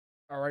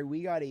All right,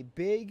 we got a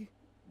big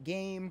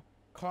game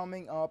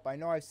coming up. I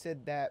know I've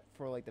said that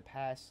for like the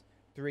past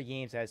 3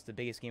 games as the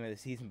biggest game of the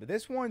season, but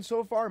this one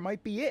so far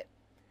might be it.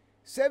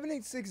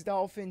 7-6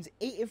 Dolphins,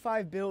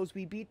 8-5 Bills.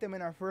 We beat them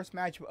in our first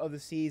matchup of the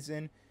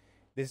season.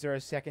 This is our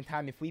second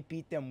time. If we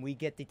beat them, we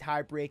get the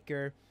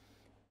tiebreaker,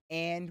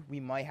 and we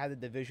might have the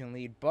division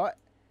lead. But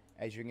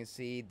as you can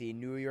see, the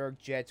New York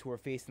Jets, who are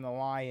facing the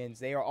Lions,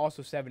 they are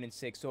also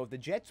 7-6. So if the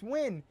Jets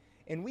win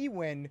and we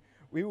win,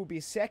 we will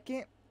be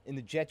second, and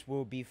the Jets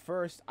will be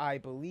first, I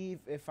believe,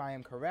 if I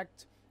am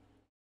correct.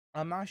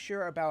 I'm not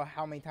sure about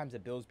how many times the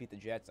Bills beat the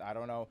Jets. I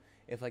don't know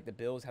if like the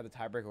Bills have the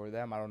tiebreaker over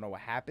them. I don't know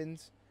what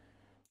happens.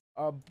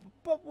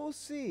 But we'll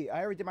see.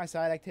 I already did my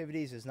side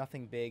activities. There's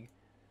nothing big.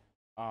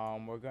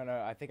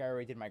 I think I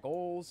already did my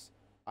goals.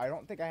 I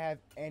don't think I have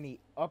any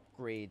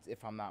upgrades,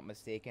 if I'm not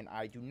mistaken.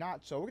 I do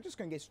not. So we're just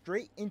gonna get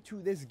straight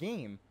into this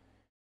game.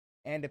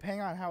 And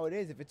depending on how it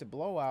is, if it's a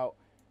blowout,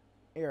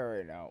 you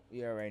already know.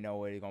 You already know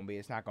what it's gonna be.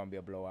 It's not gonna be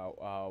a blowout.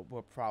 Our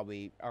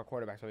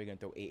quarterback's probably gonna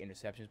throw 8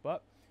 interceptions.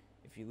 But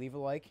if you leave a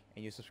like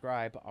and you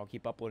subscribe, I'll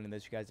keep uploading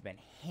this. You guys have been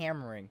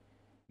hammering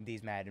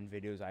these Madden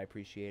videos. I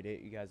appreciate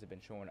it. You guys have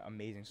been showing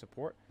amazing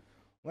support.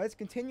 Let's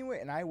continue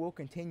it, and I will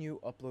continue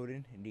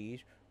uploading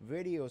these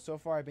videos. So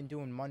far, I've been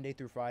doing Monday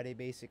through Friday,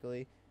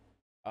 basically.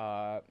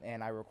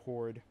 And I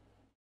record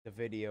the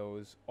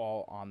videos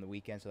all on the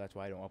weekend, so that's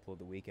why I don't upload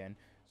the weekend.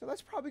 So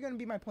that's probably going to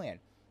be my plan.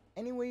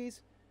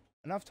 Anyways,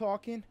 enough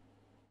talking.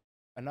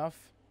 Enough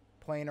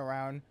playing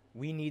around.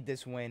 We need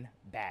this win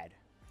bad.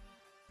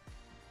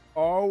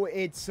 Oh,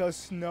 it's a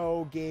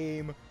snow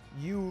game.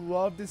 You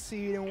love to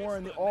see it, and we're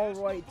in the all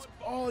rights.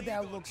 Oh,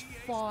 that looks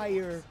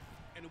fire.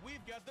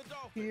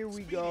 Here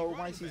we go.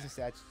 My season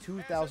stats: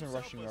 2,000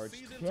 rushing yards,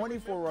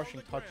 24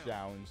 rushing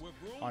touchdowns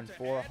on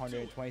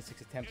 426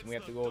 attempts, and we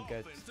have to go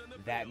against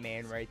that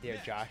man right there,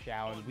 Josh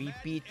Allen. We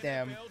beat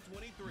them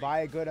by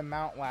a good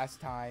amount last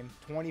time,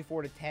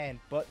 24-10,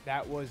 but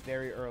that was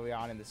very early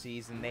on in the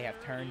season. They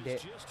have turned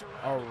it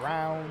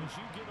around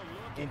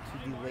into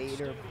the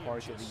later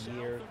parts of the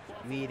year,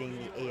 leading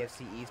the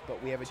AFC East,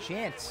 but we have a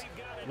chance,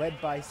 led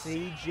by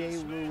C.J.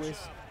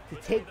 Lewis, to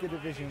take the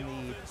division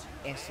lead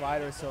and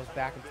slide ourselves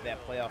back into that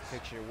playoff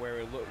picture where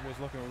it was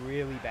looking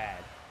really bad.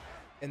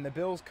 And the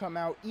Bills come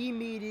out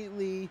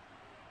immediately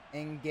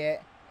and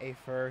get a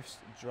first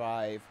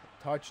drive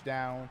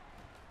touchdown.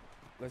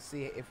 Let's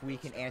see if we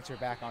can answer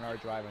back on our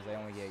drive as they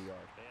only get a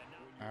yard.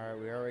 All right,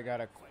 we already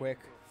got a quick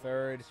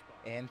 3rd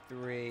and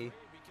 3.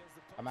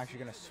 I'm actually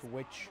going to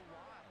switch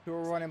to a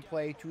run and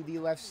play to the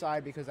left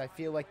side because I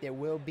feel like there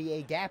will be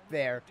a gap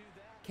there.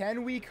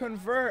 Can we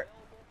convert?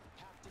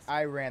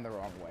 I ran the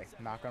wrong way.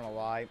 Not going to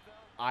lie.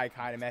 I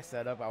kind of messed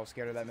that up. I was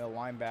scared of that middle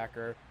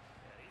linebacker.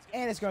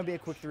 And it's going to be a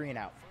quick 3 and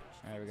out.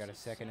 All right, we got a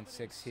 2nd and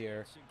 6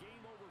 here.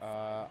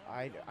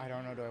 I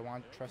don't know. Do I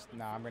want to trust?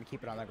 Nah, I'm going to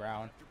keep it on the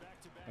ground.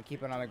 I'm going to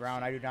keep it on the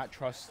ground. I do not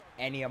trust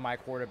any of my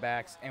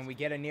quarterbacks. And we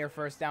get a near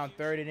first down,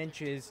 3rd and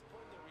inches.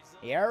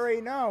 You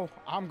already know.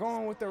 I'm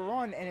going with the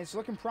run, and it's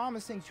looking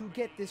promising to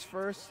get this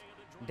first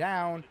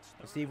down.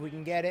 Let's see if we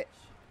can get it.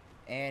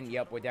 And,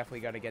 yep, we're definitely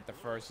going to get the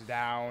first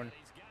down.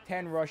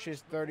 10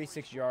 rushes,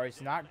 36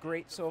 yards. Not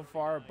great so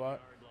far,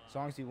 but as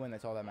long as we win,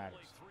 that's all that matters.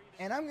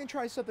 And I'm going to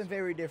try something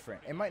very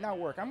different. It might not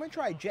work. I'm going to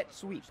try a jet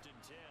sweep.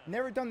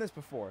 Never done this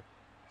before.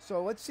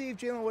 So let's see if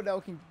Jalen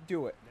Waddell can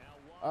do it.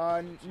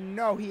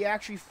 No, he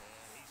actually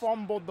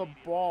fumbled the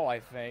ball, I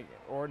think.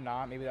 Or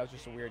not. Maybe that was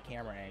just a weird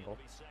camera angle.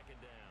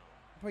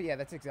 But yeah,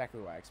 that's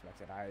exactly what I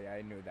expected.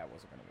 I knew that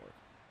wasn't going to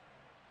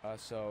work.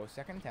 So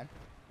 2nd and 10.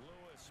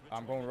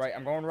 I'm going right.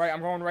 I'm going right.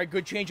 I'm going right.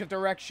 Good change of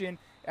direction.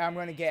 I'm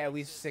going to get at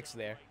least 6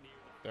 there.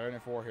 3rd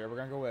and 4 here. We're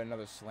going to go with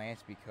another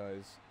slant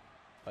because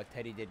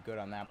Teddy did good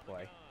on that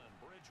play.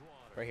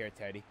 Right here,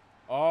 Teddy.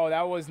 Oh,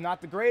 that was not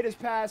the greatest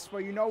pass, but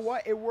you know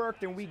what? It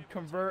worked, and we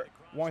convert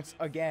once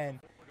again.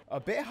 A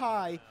bit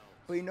high,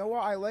 but you know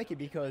what? I like it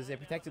because they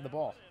protected the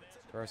ball.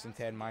 1st and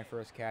 10, my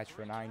first catch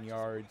for 9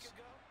 yards.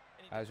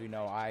 As we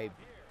know, I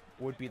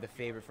would be the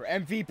favorite for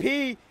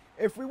MVP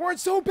if we weren't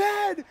so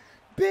bad.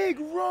 Big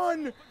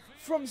run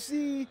from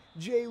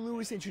C.J.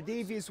 Lewis, and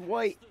Tre'Davious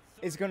White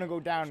is going to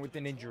go down with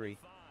an injury.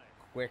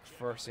 Quick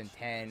 1st and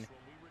 10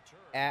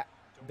 at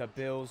the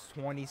Bills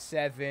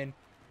 27.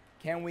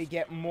 Can we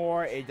get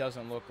more? It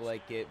doesn't look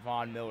like it.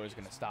 Von Miller is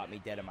going to stop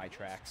me dead in my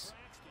tracks.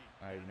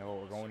 I know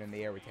we're going in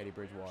the air with Teddy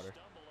Bridgewater.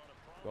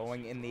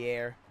 Going in the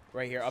air.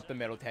 Right here, up the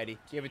middle, Teddy.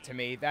 Give it to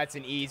me. That's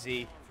an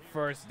easy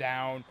first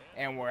down,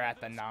 and we're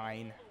at the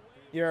 9.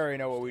 You already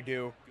know what we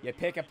do. You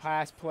pick a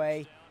pass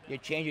play, you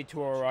change it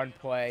to a run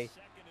play,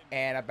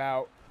 and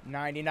about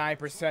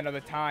 99% of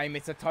the time,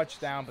 it's a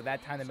touchdown, but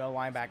that time the middle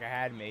linebacker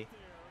had me.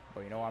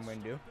 But you know what I'm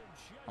going to do?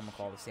 I'm going to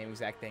call the same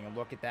exact thing, and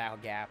look at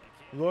that gap.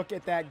 Look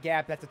at that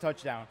gap. That's a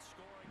touchdown.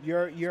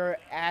 You're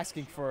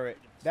asking for it.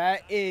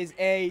 That is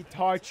a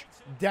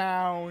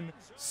touchdown.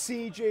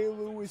 C.J.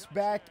 Lewis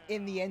back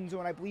in the end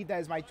zone. I believe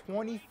that is my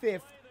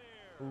 25th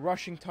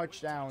rushing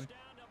touchdown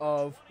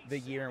of the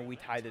year, and we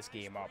tie this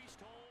game up.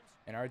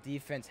 And our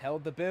defense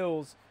held the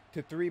Bills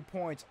to 3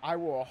 points. I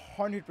will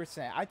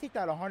 100%. I take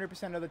that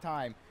 100% of the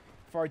time.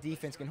 if our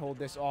defense can hold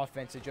this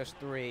offense to just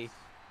 3.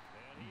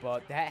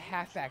 But that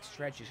halfback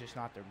stretch is just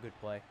not their good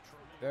play.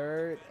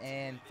 3rd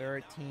and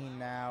 13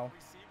 now.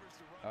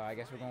 I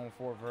guess we're going with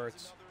 4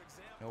 verts.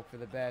 Hope for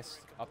the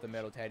best. Up the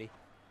middle, Teddy.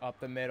 Up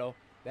the middle.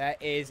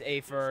 That is a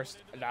first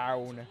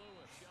down.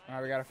 All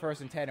right, we got a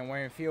 1st and 10, and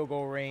we're in field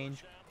goal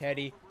range.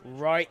 Teddy,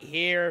 right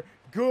here.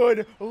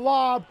 Good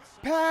lob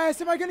pass.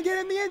 Am I going to get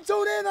in the end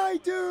zone? And I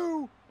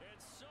do.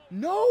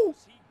 No,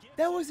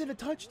 that wasn't a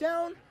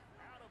touchdown.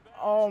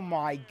 Oh,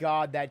 my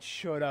God. That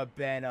should have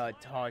been a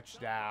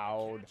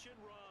touchdown.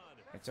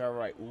 It's all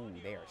right. Ooh,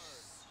 they are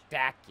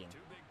stacking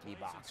the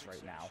box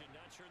right now.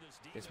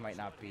 This might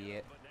not be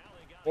it.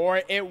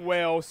 Or it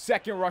will.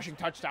 2nd rushing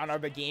touchdown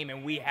of the game,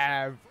 and we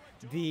have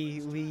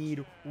the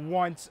lead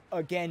once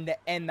again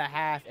to end the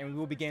half, and we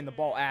will be getting the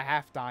ball at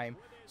halftime.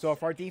 So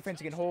if our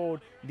defense can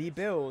hold the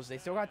Bills, they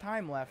still got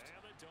time left,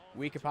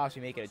 we could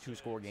possibly make it a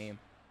 2-score game.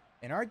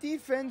 And our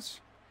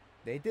defense,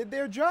 they did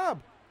their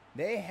job.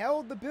 They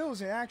held the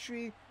Bills and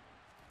actually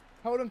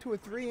held them to a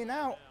 3 and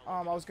out.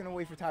 I was going to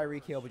wait for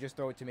Tyreek Hill, but just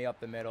throw it to me up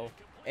the middle.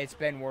 It's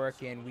been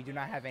working. We do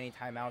not have any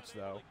timeouts,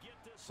 though.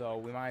 So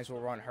we might as well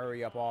run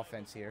hurry-up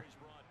offense here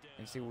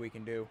and see what we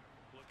can do.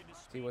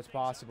 See what's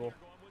possible.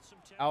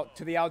 Out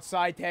to the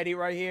outside, Teddy,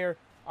 right here.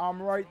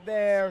 I'm right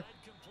there.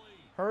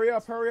 Hurry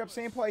up, hurry up.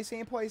 Same play,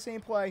 same play,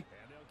 same play.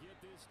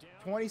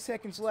 20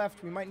 seconds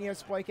left. We might need to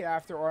spike it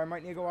after, or I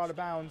might need to go out of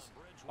bounds.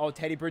 Oh,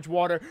 Teddy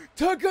Bridgewater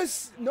took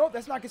us. Nope,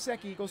 that's not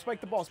Gesicki. Go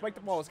spike the ball, spike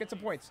the ball. Let's get some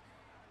points.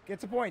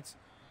 Get some points.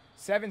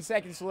 7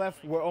 seconds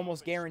left. We're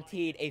almost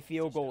guaranteed a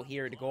field goal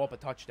here to go up a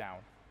touchdown.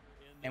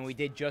 And we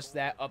did just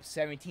that, up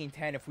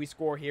 17-10. If we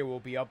score here, we'll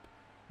be up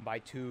by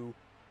 2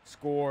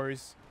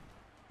 scores.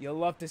 You'll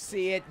love to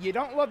see it. You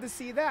don't love to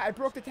see that. I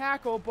broke the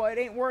tackle, but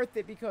it ain't worth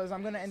it because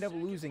I'm going to end up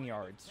losing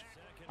yards.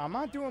 I'm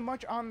not doing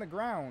much on the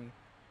ground,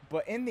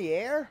 but in the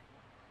air,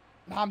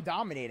 I'm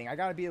dominating. I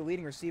got to be a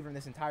leading receiver in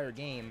this entire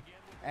game.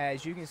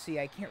 As you can see,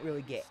 I can't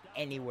really get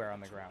anywhere on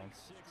the ground.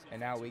 And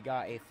now we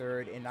got a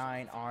 3rd and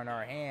 9 on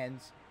our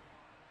hands.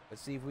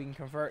 Let's see if we can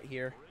convert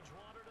here.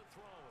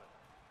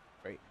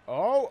 Right.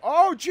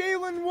 Oh,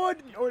 Jalen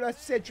Wood. Oh,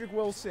 that's Cedric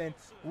Wilson.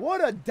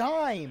 What a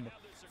dime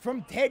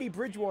from Teddy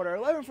Bridgewater.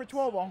 11 for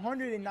 12,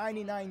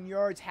 199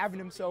 yards, having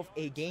himself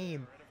a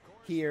game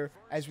here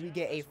as we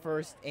get a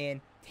 1st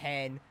and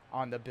 10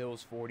 on the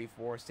Bills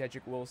 44.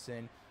 Cedric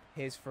Wilson,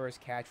 his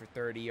first catch for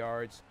 30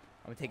 yards.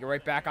 I'm going to take it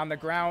right back on the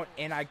ground,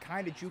 and I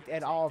kind of juked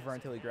Ed Oliver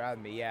until he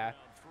grabbed me. Yeah,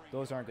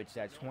 those aren't good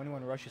stats.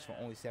 21 rushes for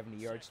only 70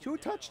 yards. 2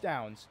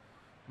 touchdowns.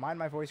 Mind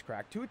my voice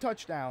crack. 2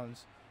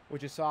 touchdowns,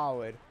 which is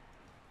solid,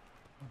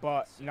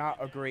 but not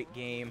a great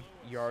game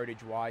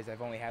yardage-wise.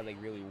 I've only had, like,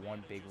 really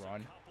 1 big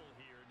run.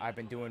 I've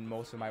been doing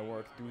most of my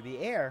work through the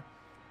air,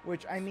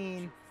 which, I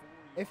mean,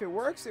 if it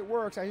works, it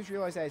works. I just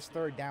realized that it's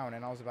 3rd down,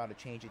 and I was about to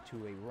change it to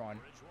a run.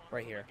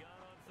 Right here.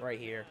 Right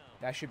here.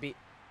 That should be...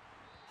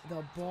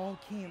 The ball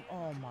came...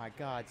 Oh, my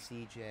God,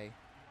 CJ.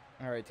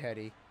 All right,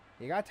 Teddy.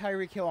 You got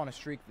Tyreek Hill on a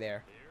streak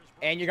there,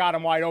 and you got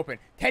him wide open.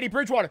 Teddy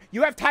Bridgewater,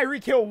 you have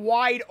Tyreek Hill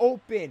wide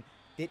open.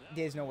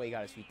 There's no way you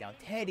got his feet down.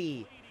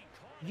 Teddy,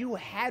 you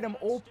had him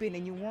open,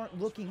 and you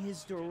weren't looking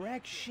his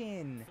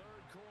direction.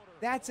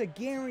 That's a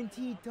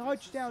guaranteed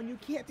touchdown. You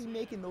can't be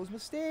making those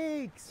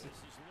mistakes.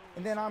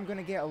 And then I'm going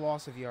to get a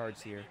loss of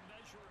yards here.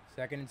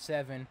 2nd and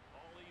 7.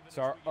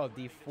 Start of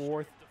the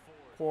 4th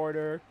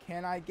quarter.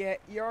 Can I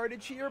get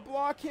yardage here?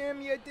 Block him.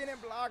 You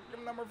didn't block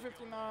him, number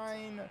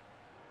 59.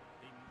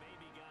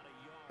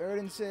 3rd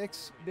and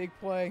 6. Big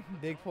play.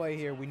 Big play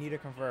here. We need to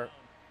convert.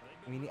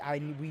 We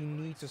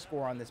need to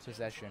score on this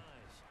possession.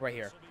 Right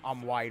here.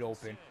 I'm wide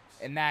open.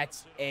 And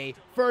that's a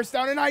 1st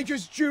down, and I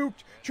just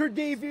juked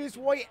Tre'Davious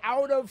White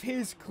out of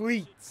his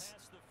cleats.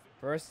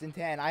 1st and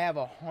 10. I have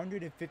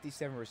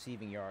 157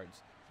 receiving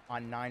yards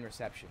on 9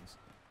 receptions.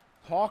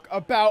 Talk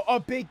about a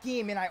big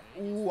game, and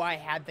I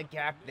had the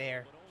gap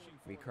there.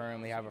 We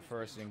currently have a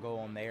 1st and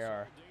goal, and they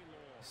are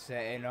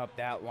setting up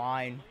that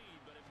line.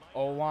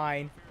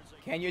 O-line,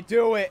 can you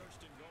do it?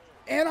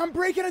 And I'm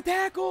breaking a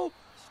tackle.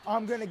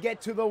 I'm going to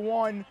get to the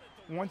 1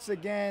 once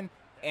again,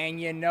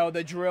 and you know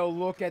the drill.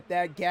 Look at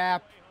that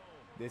gap.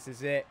 This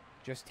is it.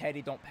 Just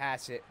Teddy, don't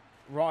pass it.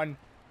 Run.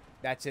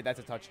 That's it. That's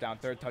a touchdown.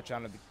 3rd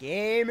touchdown of the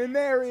game. And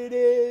there it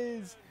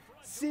is.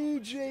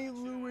 C.J.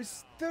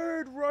 Lewis,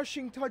 3rd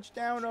rushing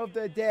touchdown of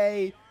the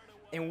day.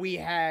 And we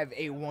have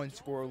a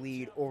 1-score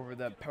lead over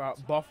the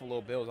Buffalo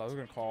Bills. I was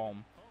going to call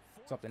them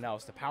something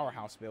else. The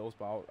Powerhouse Bills,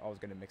 but I was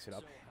going to mix it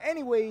up.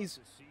 Anyways,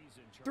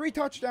 3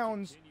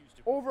 touchdowns,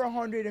 over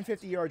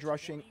 150 yards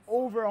rushing,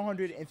 over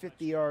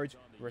 150 yards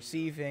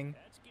receiving.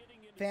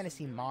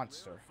 Fantasy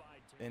monster.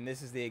 And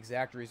this is the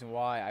exact reason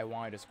why I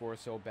wanted to score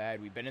so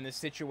bad. We've been in this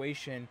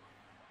situation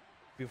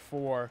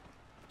before.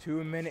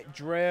 2-minute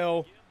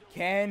drill.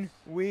 Can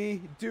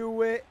we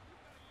do it?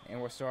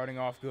 And we're starting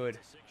off good.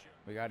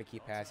 We got to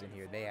keep passing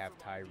here. They have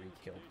Tyreek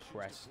Hill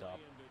pressed up.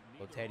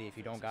 Well, Teddy, if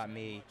you don't got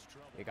me,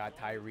 you got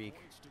Tyreek.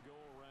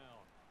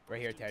 Right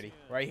here, Teddy.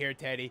 Right here,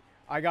 Teddy.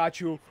 I got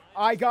you.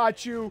 I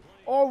got you.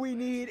 All we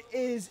need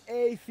is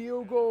a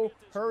field goal.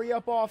 Hurry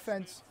up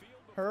offense.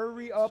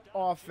 hurry up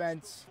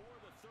offense.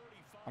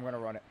 I'm going to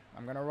run it.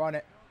 I'm going to run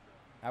it.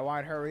 I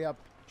want hurry up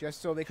just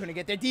so they couldn't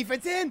get their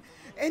defense in.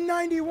 And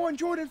 91,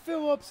 Jordan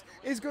Phillips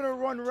is going to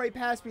run right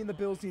past me, and the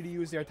Bills need to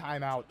use their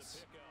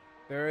timeouts.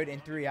 3rd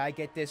and 3. I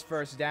get this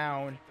first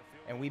down,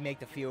 and we make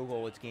the field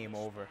goal. It's game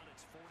over.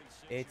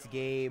 It's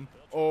game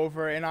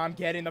over, and I'm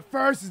getting the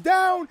first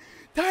down.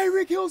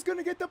 Tyreek Hill's going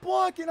to get the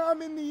block, and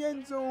I'm in the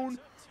end zone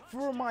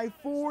for my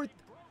 4th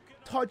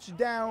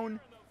touchdown.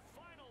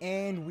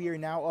 And we are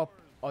now up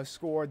a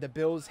score. The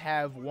Bills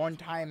have 1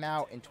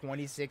 timeout in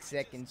 26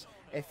 seconds.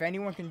 If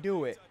anyone can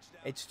do it,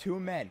 it's 2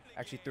 men.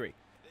 Actually, 3.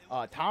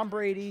 Tom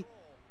Brady,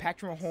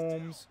 Patrick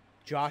Mahomes,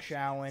 Josh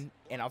Allen,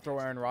 and I'll throw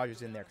Aaron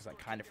Rodgers in there because I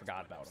kind of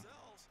forgot about him.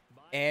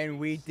 And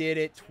we did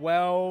it.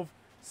 12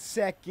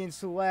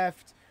 seconds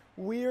left.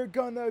 We're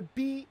going to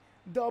beat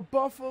the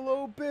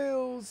Buffalo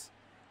Bills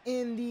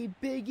in the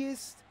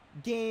biggest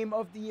game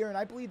of the year. And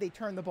I believe they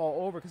turned the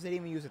ball over because they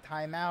didn't even use a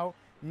timeout.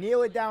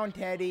 Kneel it down,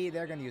 Teddy.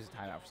 They're going to use a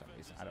timeout for some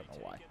reason. I don't know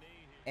why.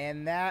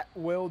 And that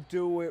will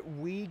do it.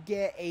 We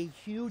get a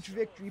huge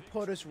victory.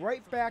 Put us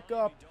right back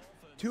up.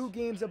 2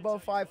 games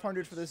above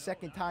 500 for the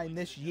 2nd time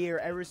this year,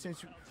 ever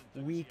since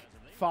week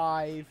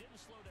 5.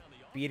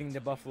 Beating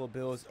the Buffalo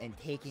Bills and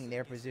taking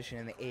their position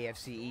in the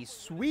AFC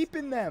East.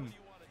 Sweeping them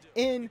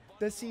in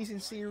the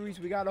season series.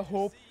 We got to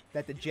hope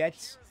that the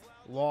Jets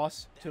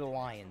lost to the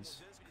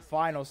Lions.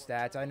 Final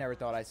stats. I never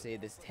thought I'd say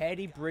this.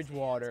 Teddy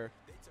Bridgewater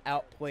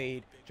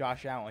outplayed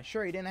Josh Allen.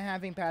 Sure, he didn't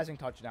have any passing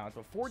touchdowns,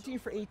 but 14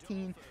 for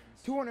 18,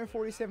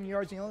 247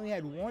 yards. He only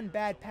had 1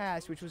 bad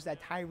pass, which was that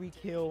Tyreek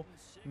Hill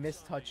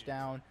missed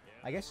touchdown.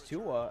 I guess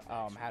Tua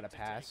had a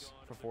pass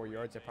for 4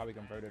 yards that probably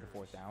converted a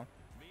 4th down.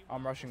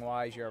 Rushing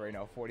wise, you already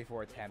know,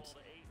 44 attempts,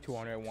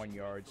 201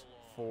 yards,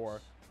 4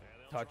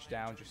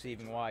 touchdowns.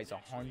 Receiving wise,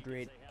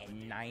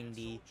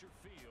 190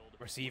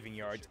 receiving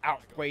yards.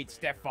 Outplayed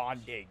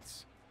Stephon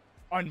Diggs.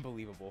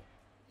 Unbelievable.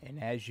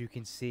 And as you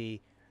can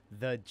see,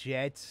 the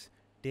Jets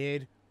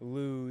did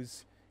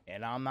lose.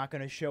 And I'm not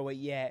going to show it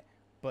yet,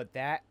 but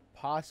that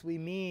possibly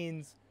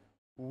means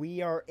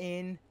we are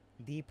in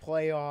the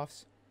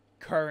playoffs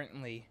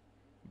currently.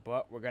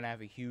 But we're going to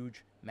have a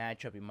huge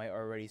matchup. You might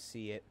already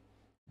see it.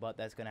 But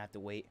that's going to have to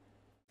wait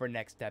for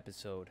next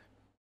episode.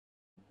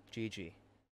 GG.